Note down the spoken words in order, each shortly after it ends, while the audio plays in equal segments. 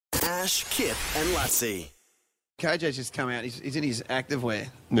Ash, Kip and Lassie. KJ's just come out. He's in his activewear.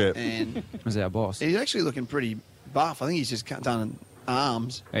 Yeah. And Was our boss. he's actually looking pretty buff. I think he's just done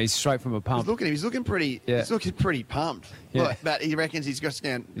arms. He's straight from a pump. He's looking pretty. Yeah. He's looking pretty pumped. Yeah. Look, but he reckons he's got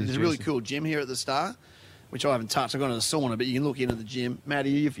down. There's a really juicy. cool gym here at the Star, which I haven't touched. I've gone to the sauna, but you can look into the gym.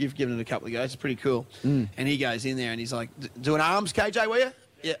 Matty, you've given it a couple of goes. It's pretty cool. And he goes in there and he's like, "Doing arms, KJ, were you?"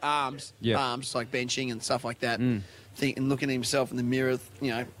 Yeah, arms. Yeah. Arms, like benching and stuff like that. And looking at himself in the mirror,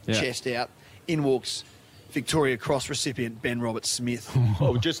 chest out. In walks Victoria Cross recipient Ben Roberts-Smith,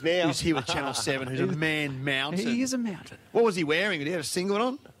 Oh, just now. who's here with Channel 7, who's a man mountain. He is a mountain. What was he wearing? Did he have a singlet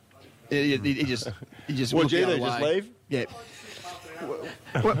on? He just What'd looked you the other do, just way. leave? Yeah.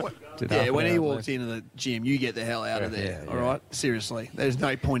 Did Yeah, half when an he hour walks into the gym, you get the hell out of there. Yeah, All right, seriously. There's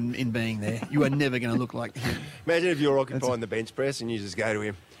no point in being there. You are never going to look like him. Imagine if you're occupying the bench press and you just go to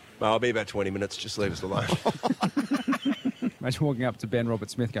him. Well, I'll be about 20 minutes. Just leave us alone. Imagine walking up to Ben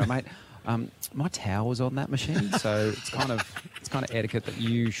Roberts-Smith going, mate, my towel's on that machine, so it's kind of etiquette that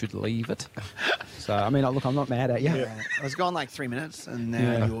you should leave it. So, I mean, look, I'm not mad at you. I was gone like 3 minutes, and now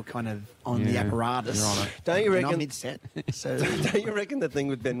Yeah. you're kind of on the Yeah, apparatus. you're on it. Don't you And I'm reckon? mid-set. So Don't you reckon the thing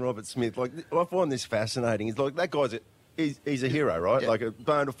with Ben Roberts-Smith, like, I find this fascinating. He's like, that guy's he's a hero, right? Yeah. Like a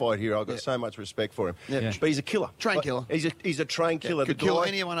bona fide hero. I've got Yeah. so much respect for him. Yeah. But he's a killer. Trained Like, killer. He's a trained killer. could The kill guy-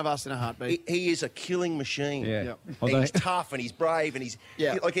 any one of us in a heartbeat. He is a killing machine. Yeah. Yeah. And Although- he's tough and he's brave and he's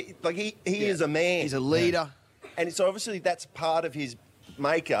Yeah. he is a man. He's a leader. And it's obviously that's part of his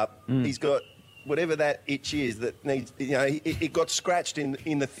makeup. He's got whatever that itch is that needs. It got scratched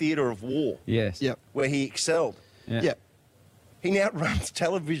in the theatre of war. Yes. Yep. Where he excelled. Yeah. Yep. He now runs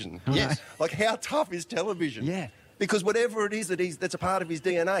television. Yes. Like how tough is television? Yeah. Because whatever it is that's a part of his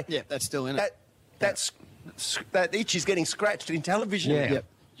DNA. Yeah, that's still in it. That itch is getting scratched in television. Yeah. now.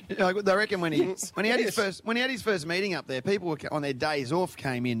 Yep. I reckon when he had his Yes. first meeting up there, people were, on their days off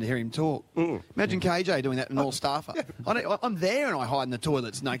came in to hear him talk. Imagine KJ doing that, an all staffer. I'm there and I hide in the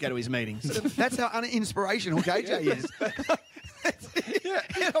toilets and don't go to his meetings. That's how uninspirational KJ is.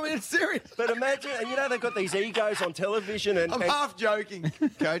 I mean, it's serious. But imagine, and they've got these egos on television and I'm half joking,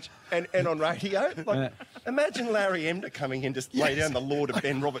 Coach. and on radio. Like, imagine Larry Emder coming in, just lay down the law to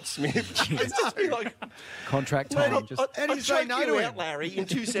Ben Roberts-Smith. It's just be like, Contract mate, time. Just, How do you I'll say choke no you to him? out, Larry, in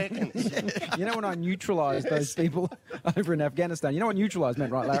 2 seconds. you know when I neutralised those people over in Afghanistan? You know what neutralise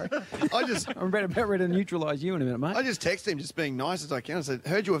meant, right, Larry? I'm about ready to neutralise you in a minute, mate. I just text him, just being nice as I can. I said,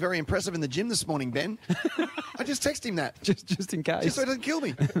 "Heard you were very impressive in the gym this morning, Ben." I just text him that, just in case. just so he doesn't kill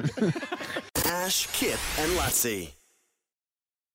me. Ash, Kip and Lassie.